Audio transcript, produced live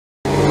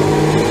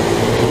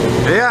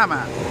Yeah,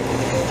 man.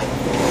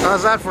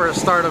 How's that for a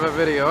start of a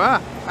video, huh?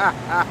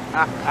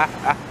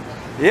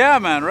 Yeah,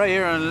 man, right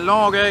here in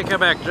Longueuil,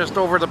 Quebec, just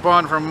over the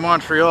pond from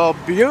Montreal.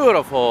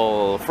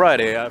 Beautiful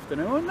Friday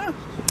afternoon.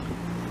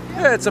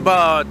 It's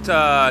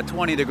about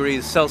 20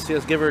 degrees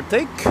Celsius, give or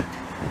take.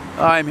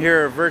 I'm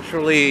here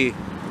virtually,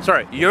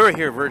 sorry, you're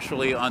here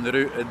virtually on the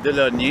Rue de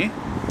Longueuil.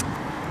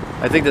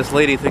 I think this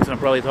lady thinks I'm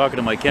probably talking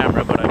to my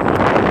camera, but I'm not.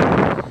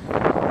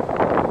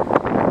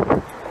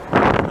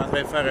 Je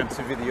vais faire une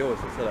petite vidéo,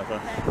 c'est ça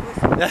l'affaire.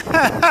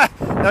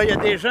 Non, il y a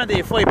des gens,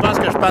 des fois, ils pensent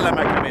que je parle à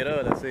ma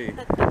caméra, là, tu sais.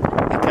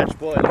 Ils ne catchent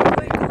pas, là.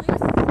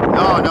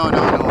 Non,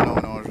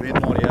 je viens de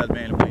Montréal,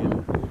 bien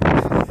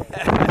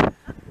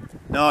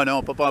loin.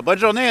 Non, pas. Bonne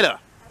journée, là.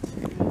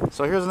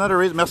 So here's another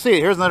reason, merci,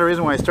 here's another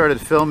reason why I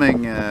started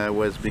filming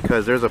was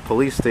because there's a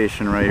police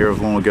station right here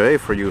of Longueuil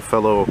for you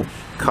fellow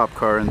cop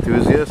car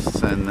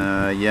enthusiasts, and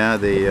yeah,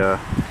 they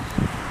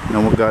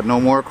got no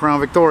more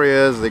Crown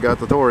Victorias, they got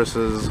the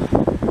Tauruses,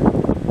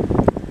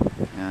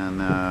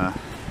 and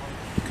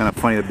kind of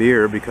funny to be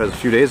here because a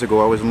few days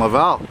ago I was in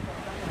Laval.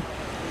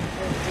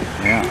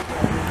 Yeah.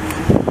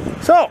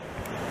 So,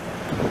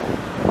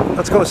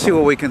 let's go see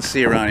what we can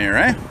see around here,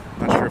 eh?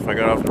 Not sure if I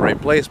got off the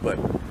right place, but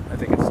I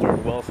think it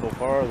started well so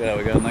far. Yeah,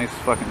 we got a nice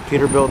fucking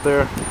Peterbilt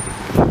there.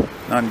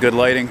 Not in good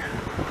lighting.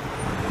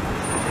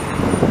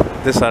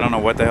 This, I don't know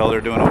what the hell they're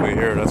doing over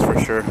here, that's for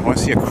sure. I want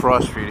to see a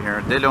cross street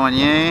here. De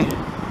Longueuil.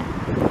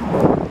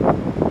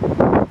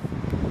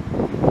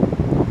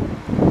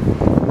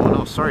 Oh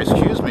no, sorry,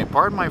 excuse me.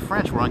 Pardon my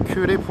French. We're on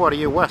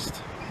Curee-Poirier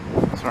West.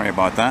 Sorry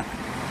about that.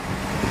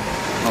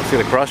 I don't see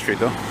the cross street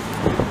though.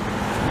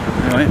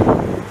 Anyway.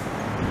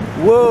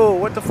 Whoa,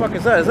 what the fuck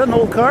is that? Is that an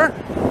old car?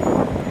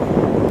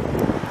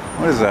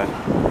 What is that?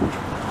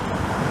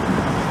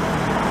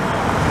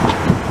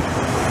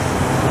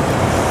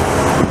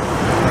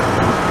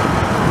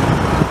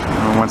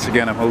 Oh, once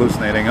again, I'm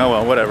hallucinating. Oh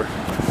well, whatever.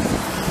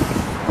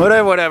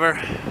 Whatever.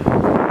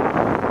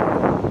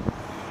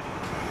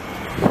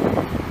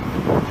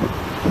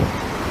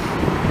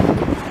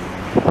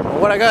 Well,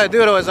 what I gotta do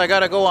though is I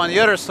gotta go on the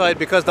other side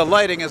because the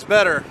lighting is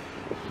better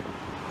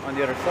on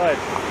the other side.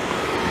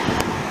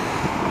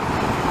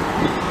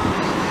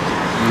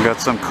 We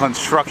got some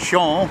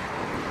construction.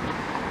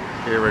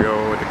 Here we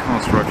go with the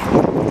construction.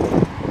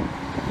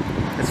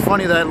 It's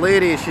funny, that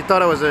lady, she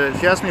thought I was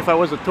she asked me if I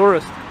was a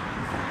tourist.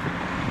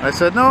 I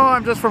said, no,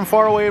 I'm just from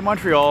far away in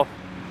Montreal.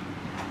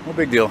 No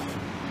big deal.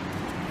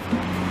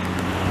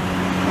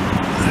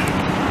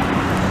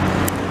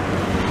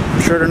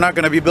 I'm sure they're not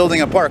going to be building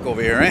a park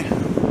over here, eh?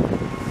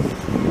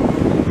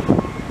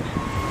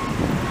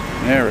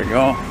 There we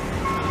go.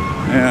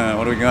 Yeah,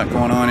 what do we got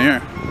going on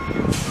here?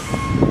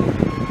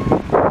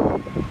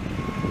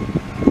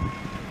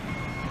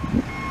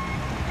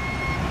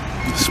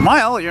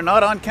 Smile, you're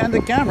not on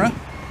candid camera.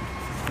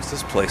 What's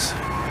this place?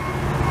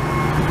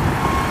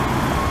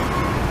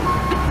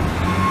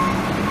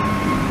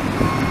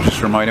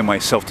 Just reminding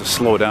myself to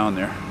slow down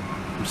there.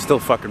 I'm still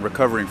fucking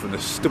recovering from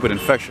this stupid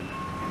infection.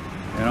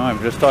 You know, I've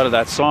just thought of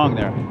that song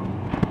there.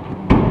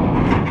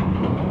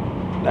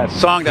 That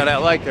song that I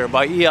like there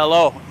by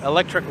ELO,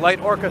 Electric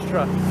Light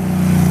Orchestra.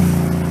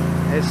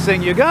 They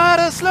sing, you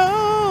gotta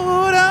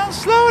slow down,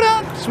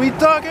 sweet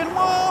talking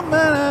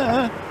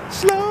woman,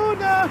 slow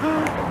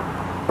down.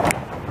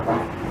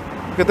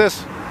 Look at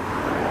this.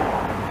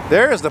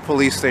 There's the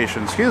police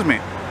station. Excuse me.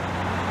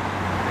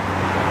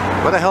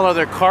 What the hell are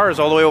there cars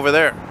all the way over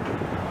there?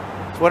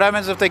 So what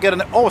happens if they get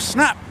an... Oh,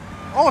 snap.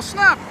 Oh,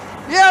 snap.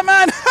 Yeah,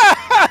 man.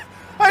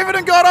 I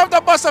even got off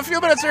the bus a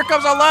few minutes. Here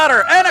comes a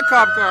ladder and a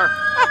cop car.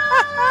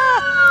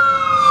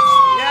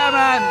 Yeah,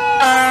 man.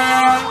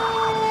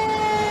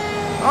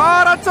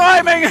 Oh, the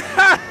timing.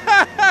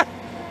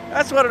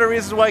 That's one of the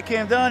reasons why I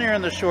came down here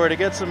on the shore, to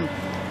get some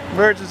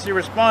emergency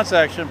response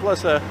action.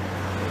 Plus, in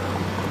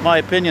my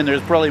opinion,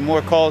 there's probably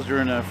more calls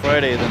during a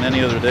Friday than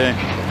any other day.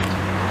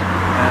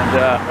 And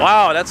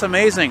wow, that's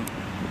amazing.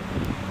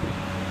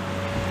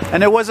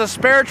 And there was a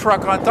spare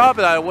truck on top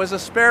of that. It was a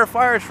spare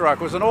fire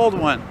truck. It was an old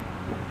one.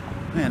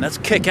 Man, that's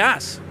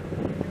kick-ass.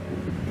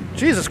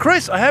 Jesus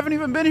Christ, I haven't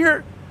even been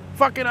here.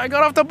 Fucking, I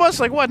got off the bus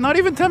like what, not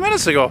even 10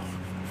 minutes ago.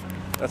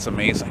 That's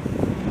amazing.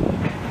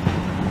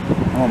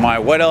 Oh my,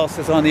 what else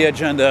is on the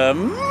agenda?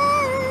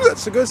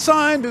 That's a good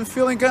sign. Been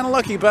feeling kind of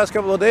lucky the past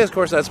couple of days. Of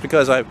course, that's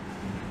because I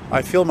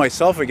feel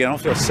myself again. I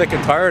don't feel sick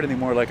and tired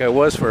anymore like I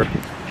was for,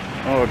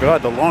 oh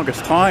god, the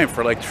longest time.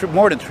 For like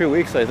more than 3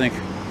 weeks, I think.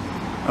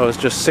 I was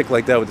just sick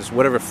like that with this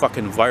whatever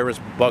fucking virus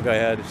bug I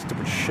had.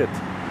 Stupid shit.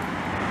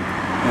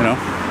 You know?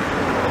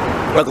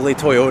 Luckily,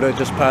 Toyota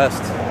just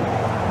passed.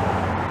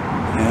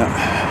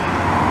 Yeah.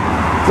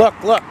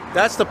 Look,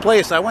 that's the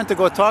place. I went to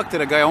go talk to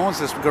the guy who owns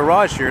this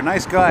garage here.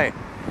 Nice guy.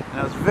 And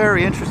I was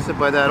very interested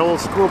by that old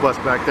school bus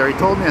back there. He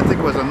told me I think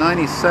it was a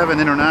 97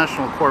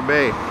 International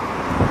Corbeil.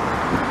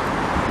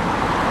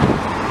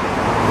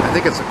 I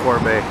think it's a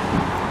Corbeil.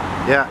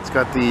 Yeah, it's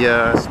got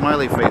the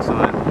smiley face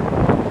on it.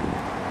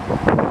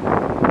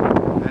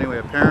 Anyway,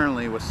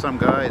 apparently with some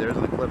guy, there's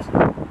an eclipse.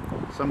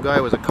 Some guy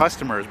was a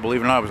customer's,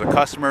 believe it or not, it was a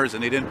customer's,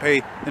 and he didn't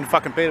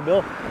fucking pay the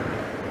bill.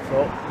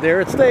 So there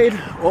it stayed.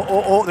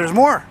 Oh, there's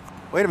more.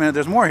 Wait a minute,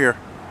 there's more here.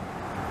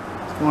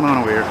 What's going on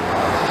over here?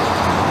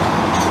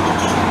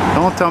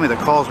 Don't tell me the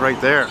call's right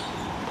there.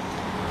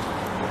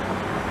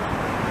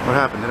 What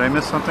happened? Did I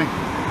miss something?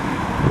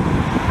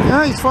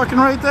 Yeah, he's fucking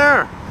right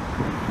there.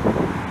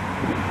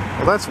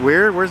 Well, that's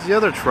weird. Where's the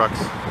other trucks?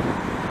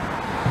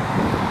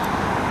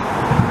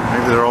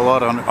 Maybe they're all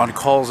out on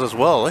calls as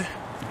well, eh?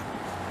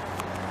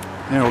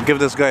 Yeah, we'll give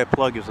this guy a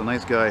plug. He's a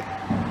nice guy.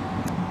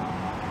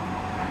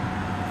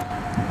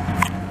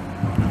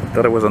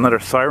 Thought it was another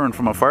siren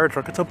from a fire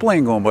truck. It's a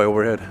plane going by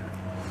overhead.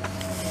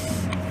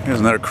 Here's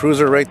another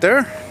cruiser right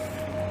there.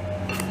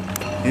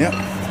 Yep.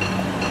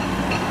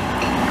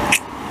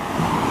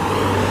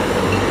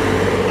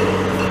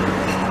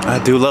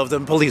 I do love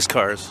them police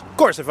cars. Of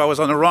course, if I was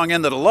on the wrong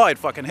end of the law, I'd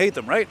fucking hate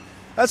them, right?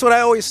 That's what I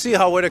always see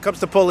how when it comes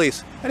to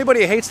police.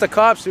 Anybody hates the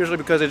cops, usually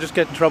because they just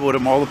get in trouble with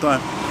them all the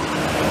time.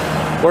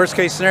 Worst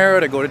case scenario,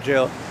 they go to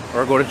jail.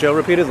 Or go to jail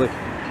repeatedly.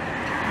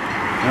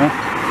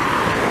 Yeah.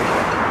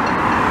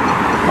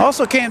 I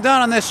also came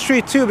down on this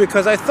street too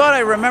because I thought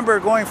I remember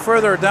going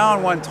further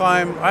down one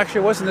time.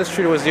 Actually, it wasn't this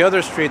street, it was the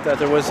other street that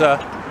there was I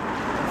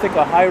think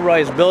a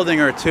high-rise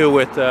building or two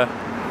with oh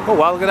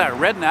wow, look at that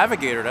red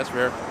Navigator, that's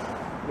rare.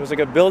 There was like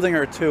a building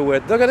or two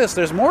with, look at this,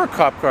 there's more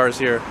cop cars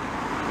here.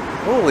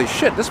 Holy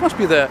shit, that must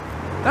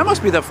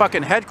be the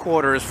fucking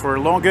headquarters for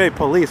Longueuil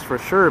police for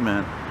sure,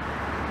 man.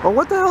 Well,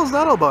 what the hell is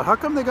that all about? How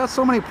come they got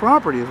so many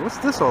properties? What's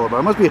this all about?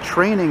 It must be a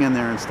training in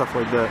there and stuff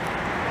like that.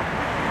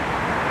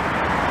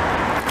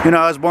 You know,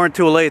 I was born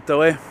too late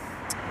though, eh?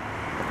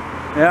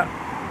 Yeah.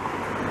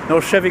 No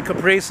Chevy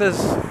Caprices.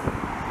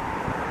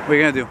 What are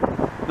you gonna do?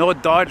 No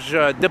Dodge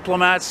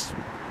Diplomats,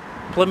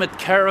 Plymouth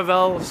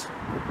Caravels.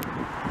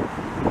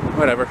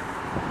 Whatever.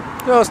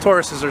 Those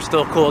Tauruses are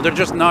still cool. They're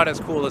just not as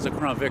cool as a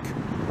Crown Vic.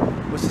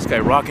 What's this guy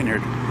rocking here?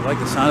 I like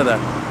the sound of that.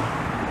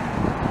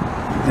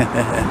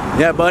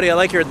 Yeah, buddy, I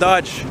like your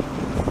Dodge.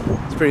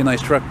 It's a pretty nice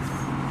truck.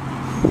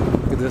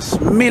 Look at this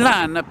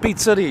Milan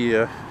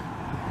Pizzeria.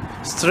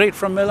 Straight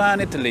from Milan,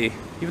 Italy.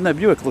 Even that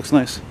Buick looks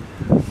nice.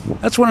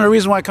 That's one of the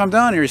reasons why I come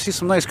down here. You see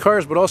some nice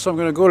cars, but also I'm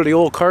going to go to the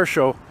old car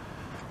show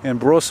in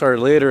Brossard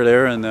later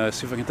there and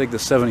see if I can take the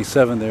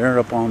 77 there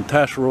up on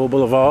Taschereau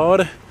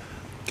Boulevard.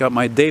 Got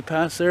my day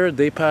pass there,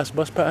 day pass,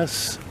 bus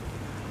pass.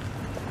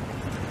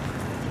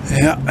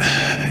 Yeah.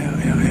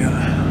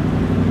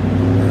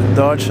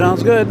 Dodge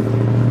sounds good.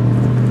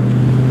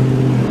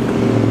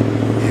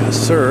 Yes,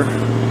 sir.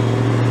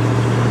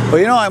 But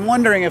you know, I'm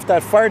wondering if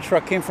that fire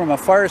truck came from a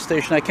fire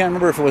station. I can't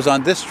remember if it was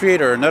on this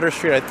street or another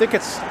street. I think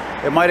it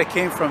might have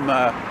came from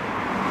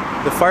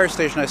the fire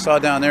station I saw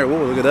down there.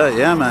 Whoa, look at that.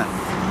 Yeah, man.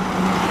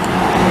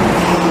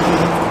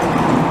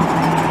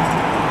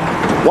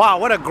 Wow,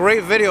 what a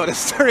great video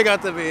this turned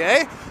out to be,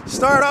 eh?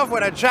 Start off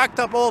with a jacked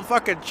up old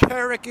fucking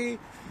Cherokee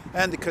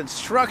and the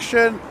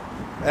construction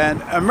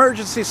and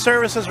emergency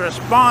services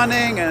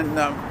responding and,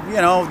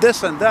 you know,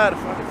 this and that.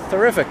 It's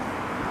terrific.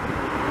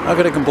 How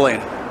could I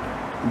complain?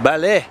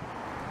 Ballet.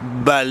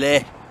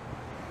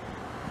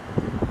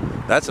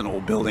 That's an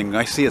old building.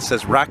 I see it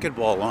says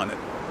racquetball on it.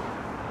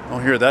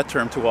 Don't hear that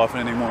term too often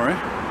anymore, eh?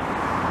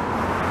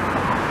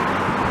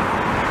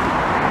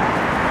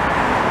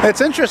 It's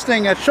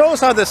interesting. It shows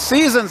how the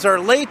seasons are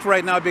late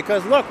right now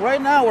because look,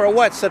 right now we're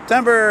what,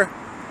 September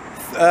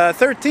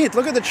 13th.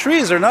 Look at the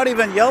trees. They're not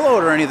even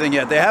yellowed or anything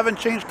yet. They haven't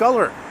changed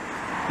color.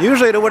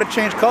 Usually they would have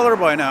changed color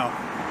by now.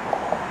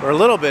 Or a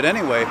little bit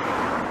anyway.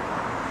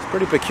 It's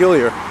pretty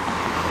peculiar.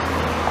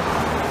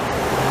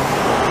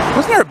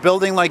 Wasn't there a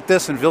building like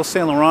this in Ville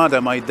Saint Laurent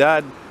that my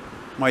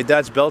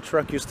dad's Bell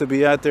truck used to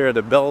be at there,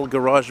 the Bell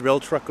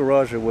truck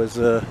garage? It was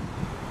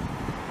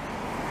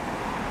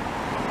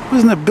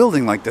wasn't a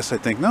building like this, I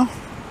think, no?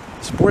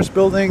 Sports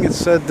building, it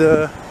said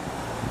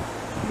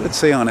what did it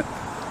say on it?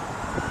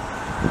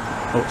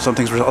 Oh,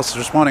 something's else is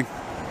responding.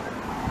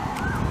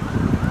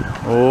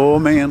 Oh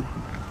man.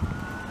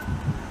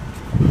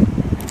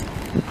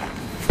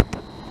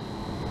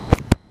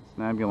 It's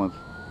an ambulance.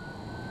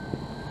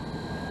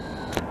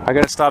 I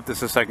gotta stop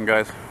this a second,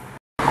 guys.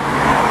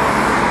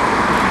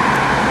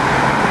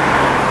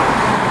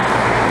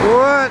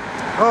 What?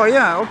 Oh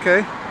yeah,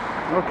 okay.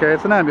 Okay,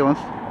 it's an ambulance.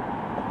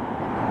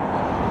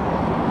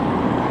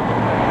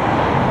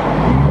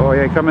 Oh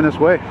yeah, coming this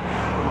way.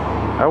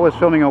 I was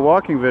filming a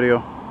walking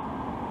video.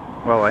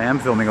 Well, I am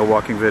filming a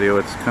walking video.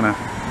 It's kind of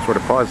sort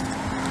of paused.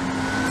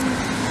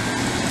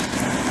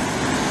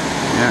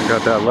 Yeah,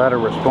 got that ladder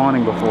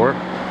responding before.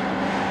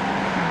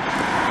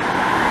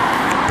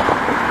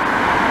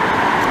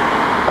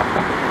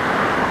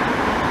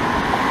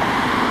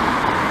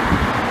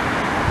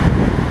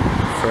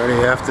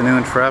 Friday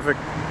afternoon traffic.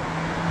 Is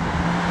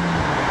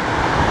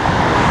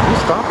he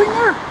stopping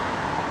there?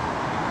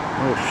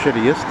 Oh shit,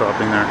 he is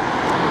stopping there.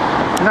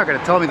 You're not going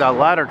to tell me that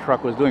ladder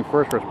truck was doing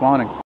first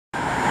responding.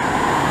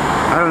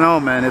 I don't know,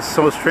 man. It's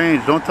so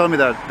strange. Don't tell me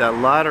that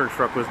ladder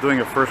truck was doing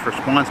a first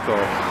response call.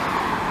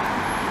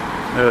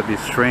 That would be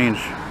strange.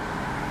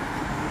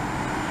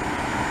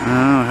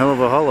 Oh, hell of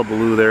a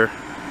hullabaloo there.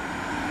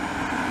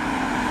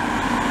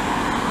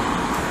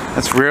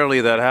 That's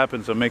rarely that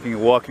happens. I'm making a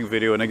walking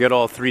video and I get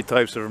all 3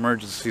 types of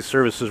emergency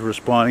services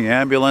responding: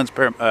 ambulance,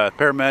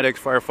 paramedics,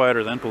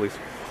 firefighters, and police.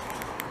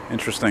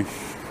 Interesting.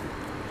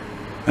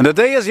 And the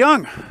day is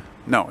young.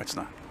 No, it's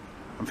not.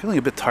 I'm feeling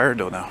a bit tired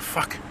though now.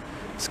 Fuck.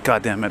 It's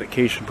goddamn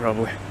medication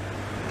probably.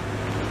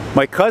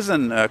 My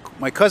cousin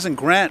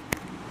Grant,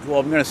 who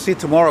I'm going to see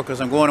tomorrow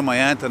because I'm going to my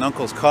aunt and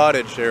uncle's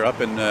cottage there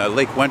up in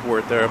Lake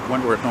Wentworth there, up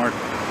Wentworth North.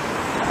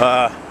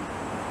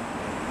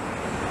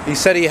 He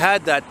said he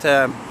had that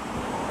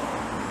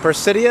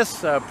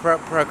Persidious,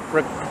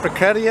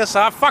 precarious,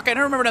 fuck, I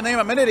don't remember the name,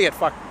 I'm an idiot,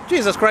 fuck.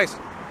 Jesus Christ.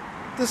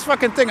 This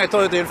fucking thing, I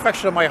told you, the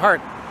infection of my heart.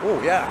 Oh,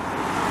 yeah.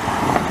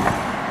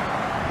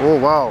 Oh,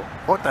 wow.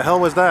 What the hell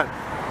was that?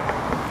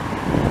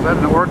 Is that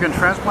an organ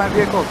transplant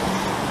vehicle?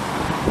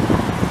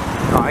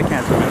 No, I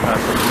can't see that.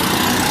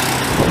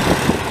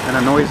 And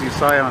a noisy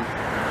Scion.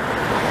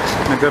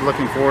 And a good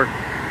looking Ford.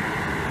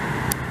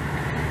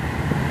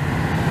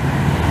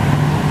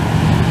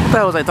 What the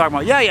hell was I talking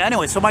about? Yeah,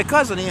 anyway, so my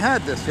cousin, he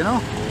had this, you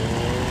know?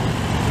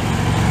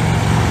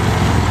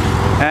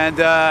 And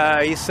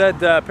he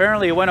said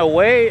apparently he went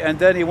away and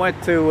then he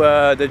went to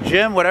the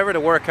gym, whatever, to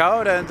work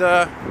out, and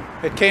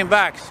it came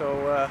back. So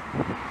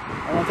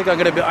I don't think I'm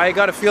gonna be, I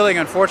got a feeling,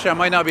 unfortunately, I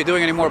might not be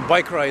doing any more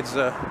bike rides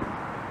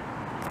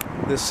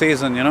this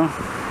season, you know?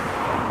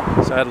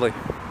 Sadly.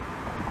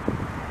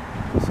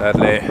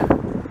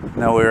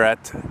 Now we're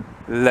at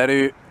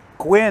Longueuil.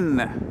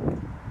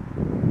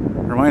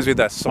 Reminds me of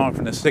that song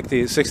from the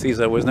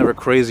 60s I was never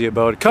crazy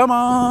about. Come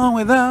on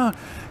without,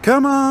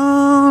 come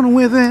on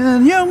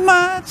within, you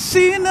might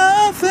see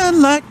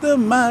nothing like the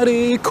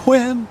mighty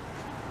Quinn.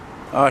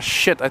 Oh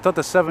shit, I thought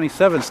the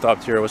 77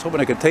 stopped here. I was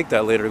hoping I could take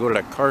that later to go to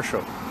that car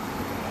show.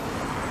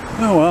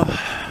 Oh well.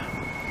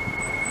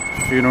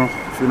 Funeral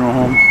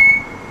home.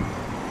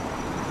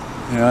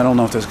 Yeah, I don't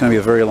know if this is going to be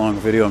a very long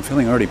video. I'm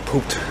feeling already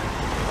pooped.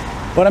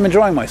 But I'm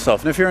enjoying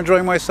myself. And if you're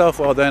enjoying myself,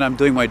 well then I'm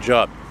doing my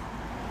job.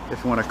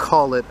 If you want to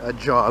call it a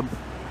job.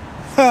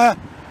 I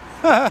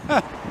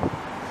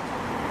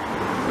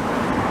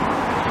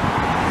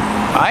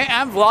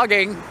am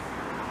vlogging.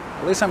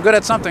 At least I'm good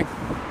at something.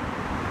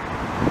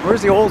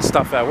 Where's the old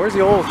stuff at? Where's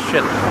the old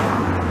shit?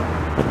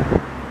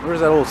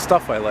 Where's that old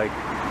stuff I like?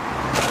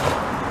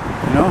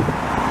 You know?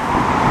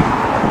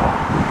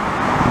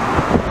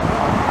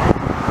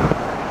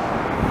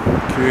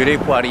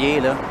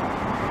 Curee-Poirier, là.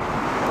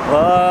 A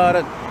lot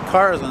of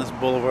cars on this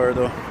boulevard,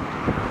 though.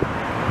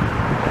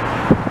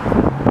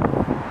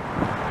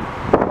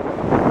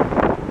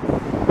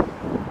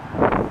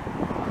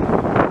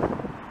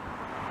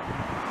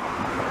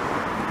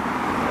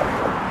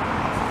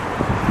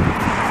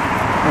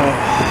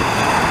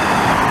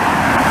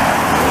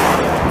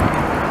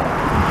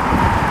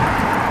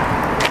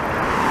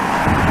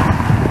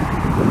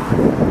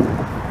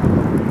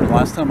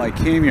 Last time I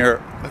came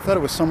here, I thought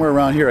it was somewhere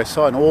around here. I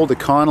saw an old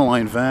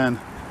Econoline van,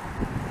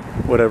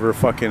 whatever,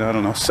 fucking, I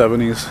don't know,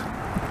 70s,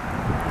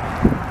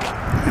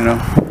 you know,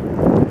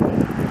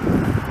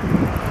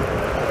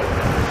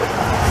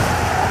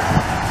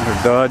 or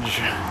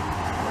Dodge.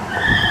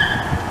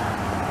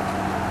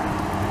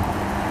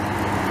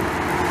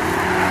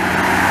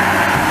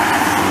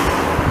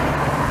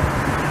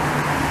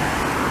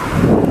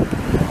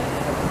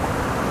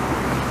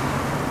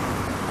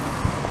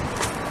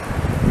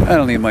 I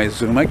don't need my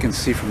zoom. I can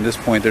see from this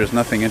point there's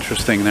nothing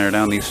interesting there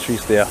down these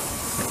streets there.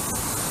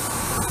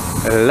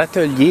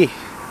 L'atelier.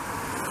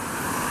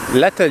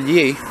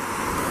 L'atelier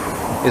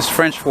is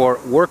French for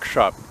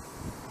workshop.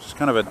 It's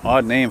kind of an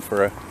odd name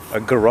for a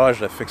garage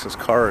that fixes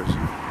cars. You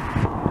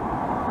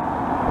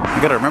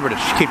gotta remember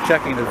to keep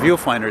checking the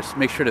viewfinders,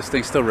 make sure this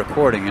thing's still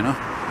recording, you know?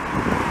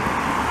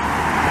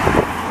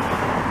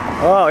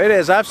 Oh, it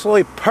is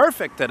absolutely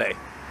perfect today.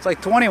 It's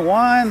like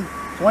 21,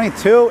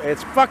 22.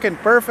 It's fucking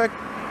perfect.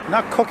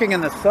 Not cooking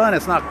in the sun,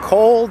 it's not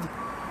cold.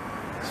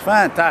 It's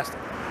fantastic.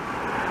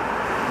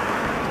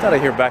 Just out of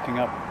here backing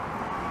up.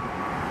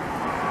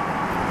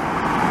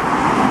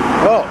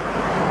 Oh,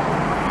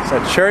 it's a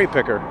cherry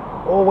picker.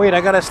 Oh wait,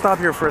 I gotta stop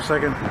here for a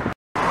second.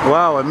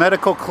 Wow, a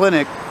medical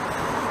clinic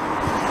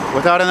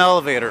without an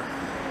elevator.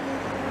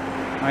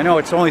 I know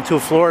it's only 2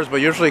 floors,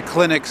 but usually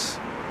clinics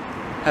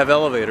have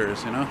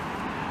elevators, you know?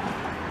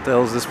 What the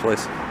hell is this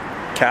place?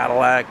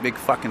 Cadillac, big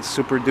fucking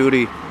Super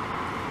Duty.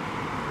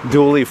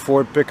 Dually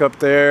Ford pickup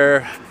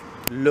there.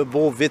 Le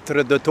beau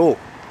vitre d'auto.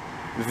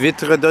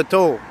 Vitre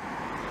d'auto.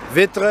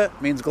 Vitre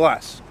means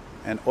glass.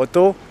 And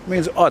auto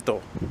means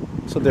auto.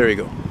 So there you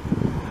go.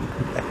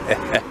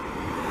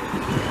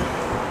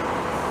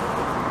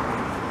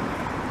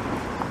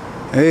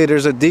 Hey,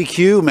 there's a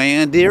DQ,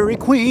 man. Dairy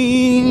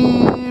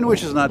Queen.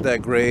 Which is not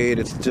that great.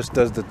 It just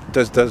does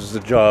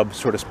the job,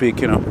 so to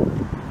speak, you know.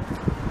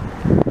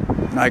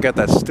 I got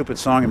that stupid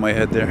song in my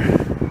head there.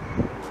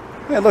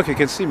 Yeah, look, you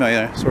can see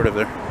me sort of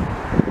there.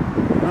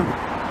 Huh?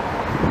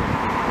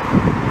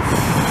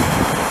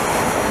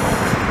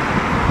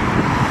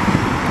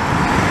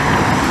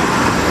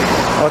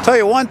 I'll tell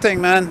you one thing,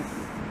 man.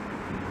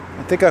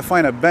 I think I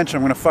find a bench.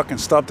 I'm gonna fucking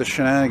stop the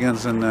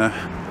shenanigans and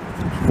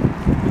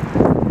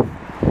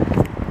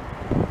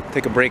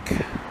take a break.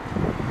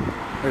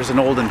 There's an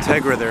old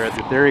Integra there at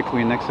the Dairy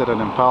Queen next to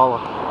an Impala.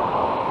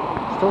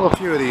 Still a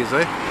few of these,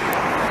 eh?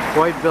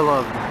 Quite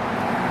beloved.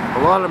 A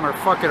lot of them are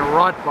fucking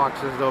rot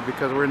boxes though,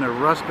 because we're in the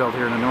Rust Belt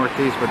here in the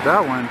Northeast, but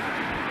that one,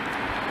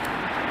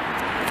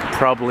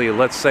 probably,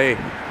 let's say,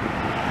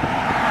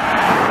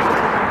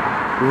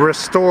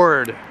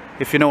 restored,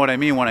 if you know what I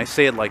mean when I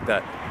say it like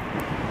that.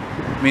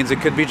 It means it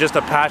could be just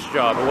a past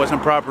job. It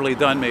wasn't properly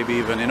done, maybe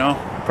even, you know?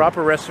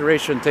 Proper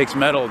restoration takes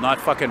metal,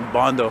 not fucking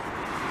Bondo.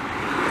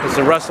 Because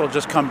the rust will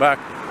just come back.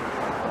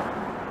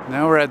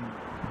 Now we're at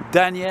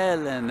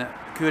Daniel and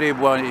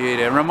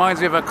Curee-Poirier. It reminds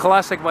me of a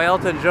classic by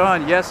Elton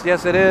John. Yes,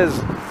 yes it is.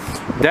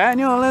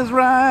 Daniel is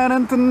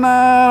riding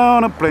tonight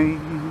on a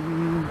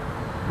plane.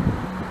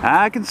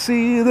 I can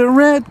see the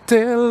red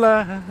tail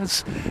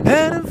lights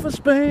heading for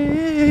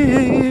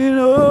Spain.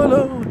 Oh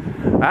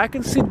Lord, I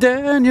can see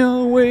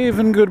Daniel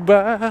waving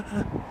goodbye.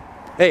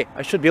 Hey,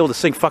 I should be able to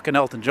sing fucking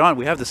Elton John.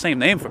 We have the same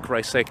name, for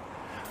Christ's sake.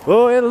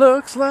 Oh, it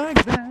looks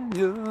like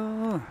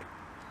Daniel.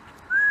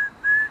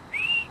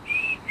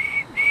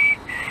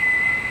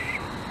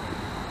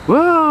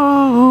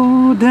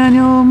 Whoa,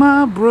 Daniel,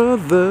 my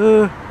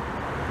brother.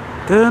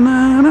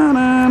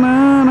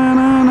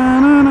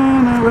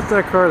 What's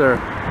that car there?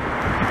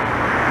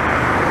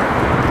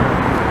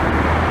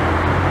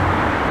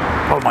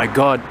 Oh my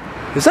God.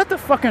 Is that the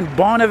fucking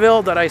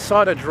Bonneville that I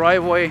saw at a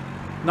driveway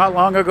not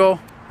long ago?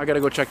 I gotta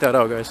go check that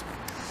out, guys.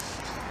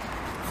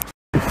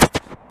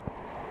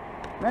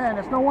 Man,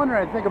 it's no wonder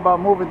I think about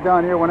moving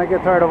down here when I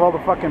get tired of all the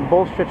fucking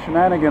bullshit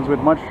shenanigans with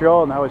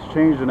Montreal and how it's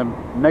changed in a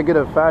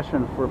negative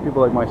fashion for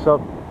people like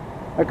myself.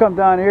 I come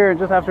down here and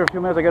just after a few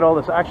minutes I get all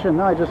this action.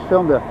 Now I just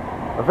filmed a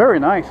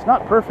very nice,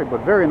 not perfect,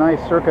 but very nice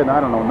circa,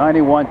 I don't know,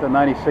 91 to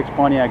 96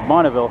 Pontiac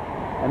Bonneville.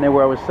 And they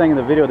were, I was saying in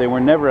the video, they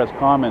were never as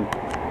common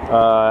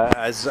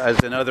as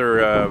in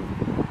other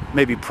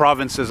maybe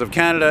provinces of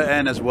Canada,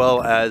 and as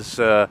well as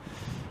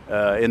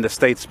in the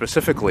States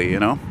specifically, you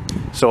know.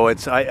 So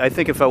it's, I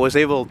think if I was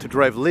able to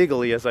drive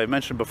legally, as I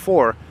mentioned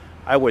before,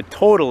 I would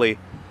totally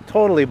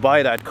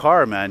buy that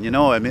car, man, you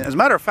know. I mean, as a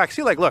matter of fact,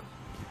 see, like, look,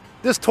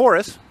 this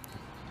Taurus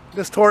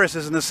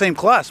is in the same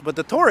class, but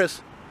the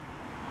Taurus,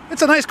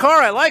 it's a nice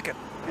car, I like it,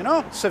 you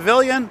know,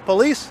 civilian,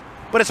 police,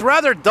 but it's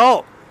rather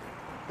dull.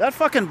 That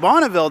fucking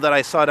Bonneville that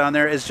I saw down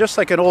there is just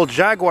like an old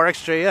Jaguar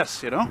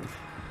XJS, you know.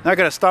 Now I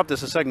gotta stop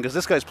this a second because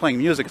this guy's playing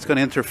music. It's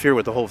gonna interfere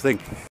with the whole thing.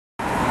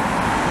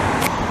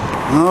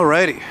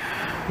 Alrighty.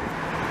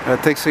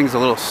 That takes things a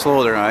little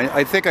slow there.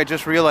 I think I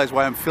just realized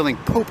why I'm feeling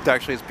pooped,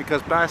 actually. It's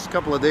because past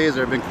couple of days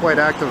I've been quite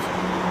active,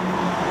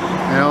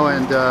 you know,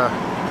 and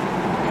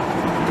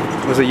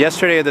was it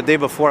yesterday or the day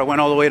before? I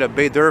went all the way to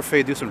Bay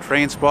d'Urfé, do some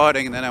train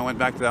spotting, and then I went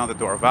back down to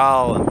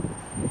Dorval,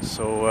 and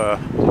so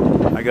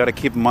I got to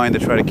keep in mind to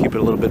try to keep it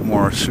a little bit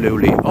more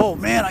slowly. Oh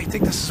man, I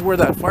think this is where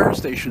that fire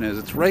station is.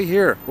 It's right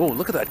here. Oh,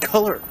 look at that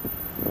color.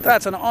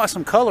 That's an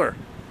awesome color.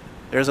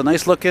 There's a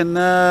nice looking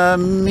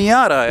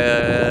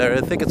Miata.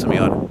 I think it's a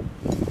Miata.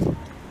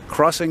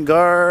 Crossing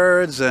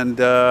guards, and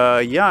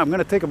yeah, I'm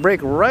gonna take a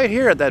break right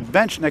here at that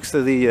bench next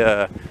to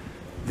the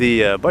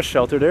bus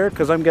shelter there,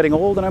 because I'm getting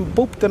old and I'm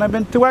pooped and I've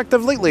been too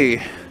active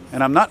lately,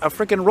 and I'm not a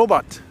freaking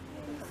robot.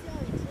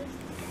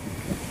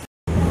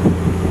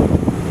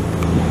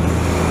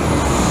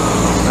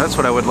 That's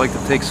what I would like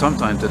to take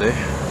sometime today.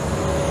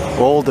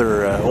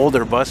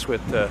 Older bus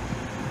with a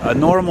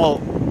normal,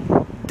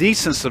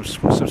 decent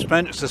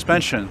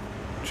suspension.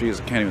 Jeez,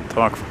 I can't even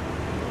talk.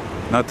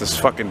 Not this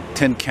fucking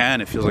tin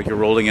can. It feels like you're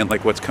rolling in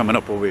like what's coming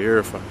up over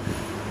here.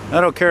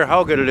 I don't care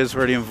how good it is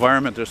for the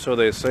environment, or so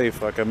they say.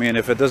 Fuck, I mean,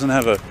 if it doesn't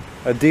have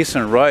a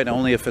decent ride,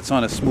 only if it's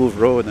on a smooth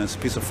road, then it's a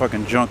piece of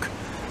fucking junk.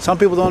 Some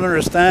people don't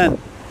understand.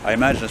 I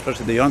imagine,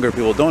 especially the younger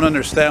people, don't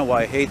understand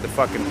why I hate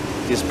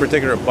these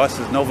particular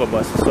buses, Nova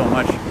buses, so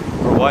much,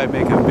 or why I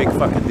make a big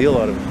fucking deal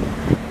out of it.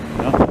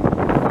 You know?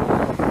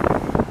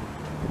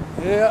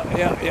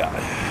 Yeah.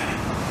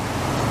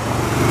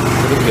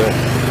 Pretty good.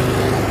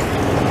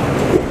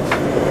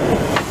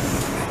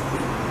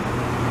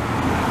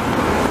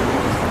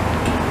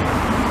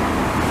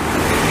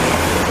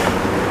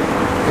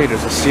 Hey,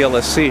 there's a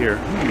CLSC here.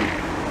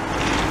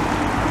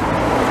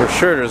 For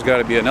sure there's got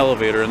to be an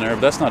elevator in there,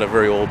 but that's not a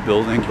very old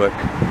building, but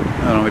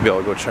I don't know, maybe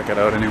I'll go check it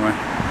out anyway.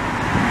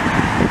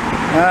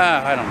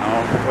 I don't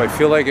know. Do I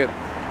feel like it?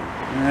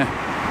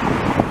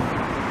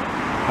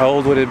 How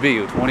old would it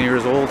be? 20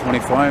 years old?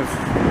 25? I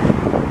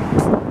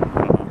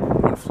don't know.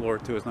 One floor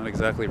too, it's not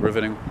exactly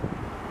riveting.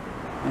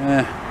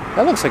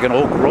 That looks like an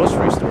old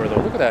grocery store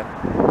though. Look at that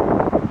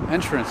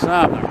entrance.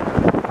 I'm not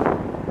gonna...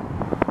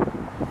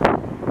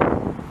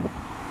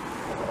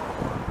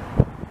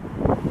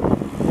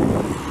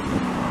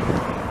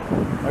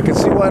 I can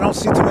see why I don't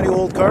see too many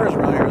old cars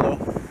around here though.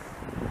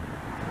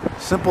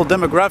 Simple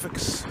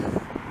demographics.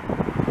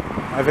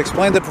 I've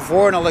explained it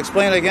before and I'll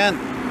explain it again.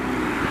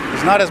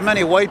 There's not as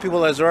many white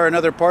people as there are in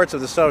other parts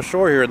of the South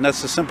Shore here, and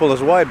that's as simple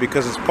as why,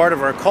 because it's part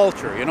of our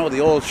culture, you know,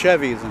 the old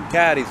Chevys and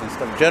Caddies and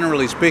stuff,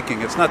 generally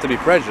speaking. It's not to be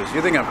prejudiced.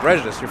 You think I'm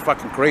prejudiced, you're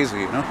fucking crazy,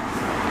 you know?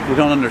 You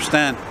don't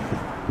understand.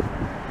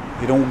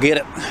 You don't get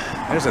it.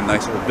 There's a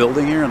nice little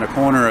building here on the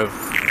corner of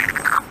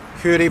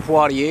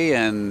Curee-Poirier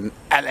and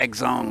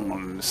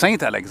Alexandre.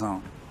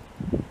 Saint-Alexandre.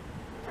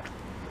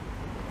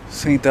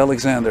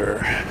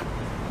 Saint-Alexander.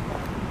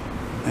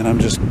 And I'm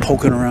just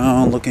poking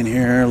around, looking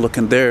here,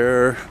 looking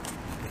there,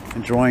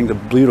 enjoying the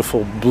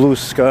beautiful blue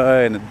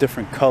sky and the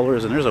different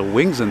colors. And there's a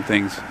wings and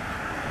things.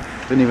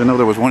 Didn't even know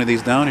there was one of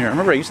these down here. I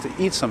remember I used to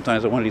eat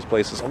sometimes at one of these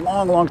places a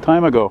long, long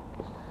time ago.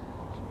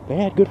 They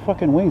had good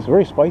fucking wings,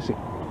 very spicy.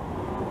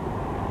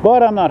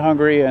 But I'm not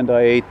hungry, and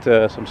I ate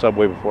some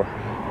Subway before.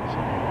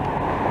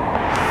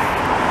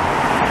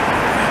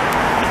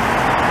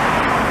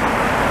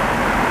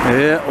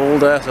 Yeah,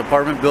 old ass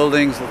apartment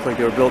buildings. Look like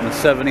they were built in the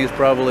 70s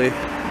probably.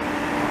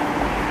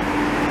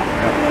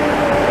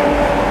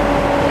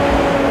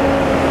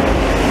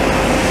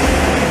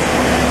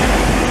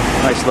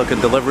 Nice looking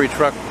delivery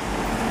truck.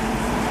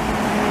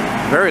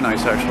 Very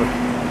nice actually.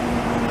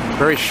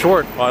 Very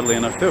short, oddly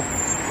enough too.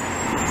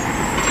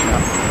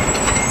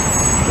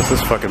 What's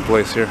this fucking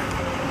place here?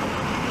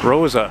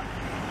 Rosa.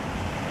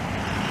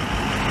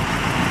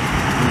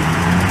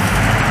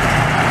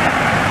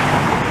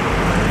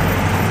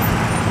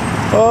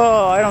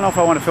 Oh, I don't know if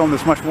I want to film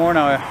this much more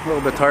now. I'm a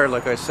little bit tired,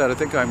 like I said. I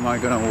think I'm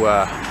going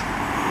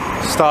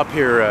to stop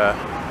here.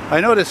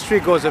 I know this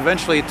street goes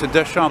eventually to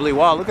Deschamps.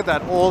 Wow, look at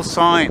that old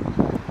sign.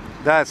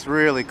 That's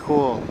really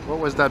cool. What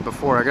was that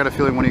before? I got a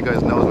feeling one of you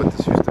guys knows what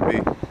this used to be.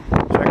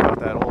 Check out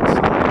that old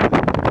sign.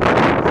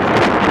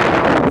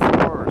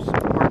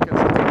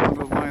 Along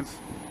those lines.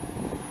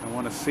 I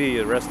want to see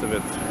the rest of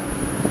it.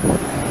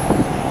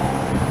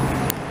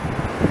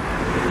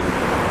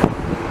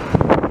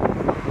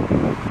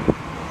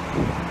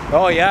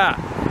 Oh yeah,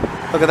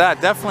 look at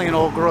that. Definitely an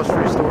old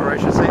grocery store. I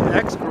should say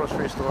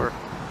ex-grocery store.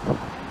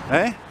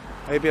 Hey,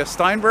 maybe a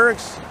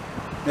Steinberg's,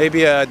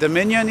 maybe a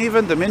Dominion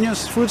even.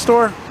 Dominion's food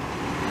store.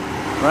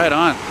 Right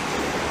on.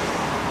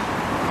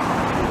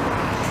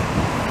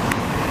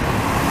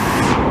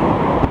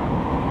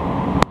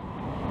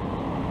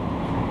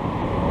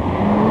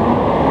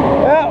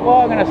 Yeah,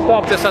 well, I'm going to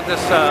stop this at this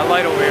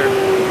light over here.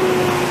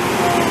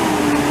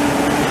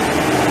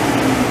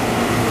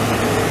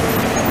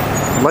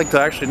 I'd like to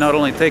actually not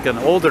only take an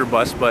older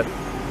bus, but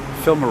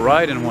film a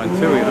ride in one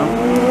too, you know?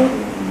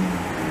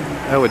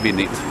 That would be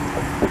neat.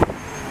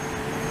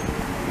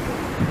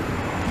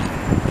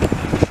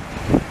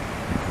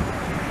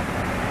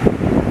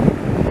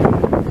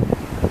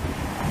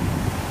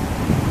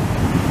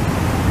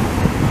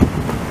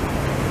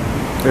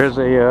 There's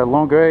a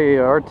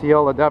Longueuil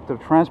RTL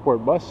adaptive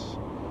transport bus.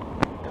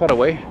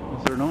 Cutaway,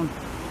 as they're known.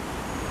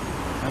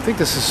 I think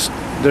this is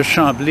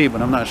Deschamps,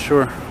 but I'm not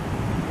sure.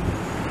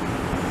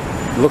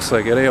 Looks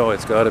like it, eh? Oh,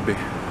 it's gotta be.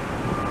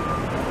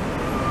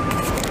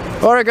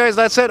 Alright guys,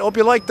 that's it. Hope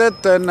you liked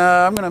it, and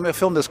I'm gonna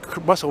film this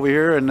bus over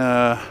here, and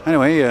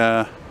anyway,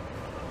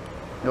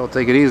 you'll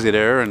take it easy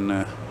there,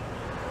 and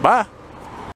bye!